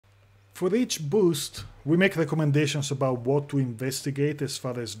For each boost, we make recommendations about what to investigate as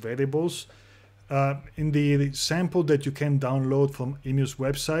far as variables. In the sample that you can download from EMU's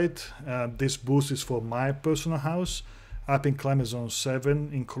website, this boost is for my personal house up in climate zone 7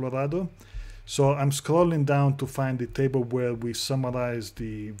 in Colorado. So I'm scrolling down to find the table where we summarize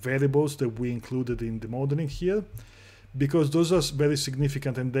the variables that we included in the modeling here, because those are very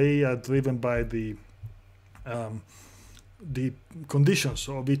significant and they are driven by the conditions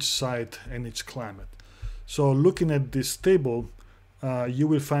of each site and each climate. So looking at this table, you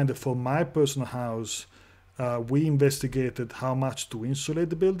will find that for my personal house, we investigated how much to insulate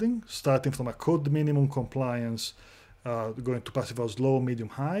the building, starting from a code minimum compliance, going to Passive House low, medium,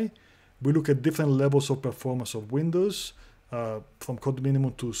 high. We look at different levels of performance of windows, from code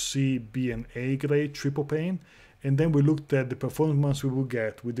minimum to C, B, and A grade triple pane. And then we looked at the performance we will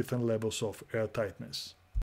get with different levels of air tightness.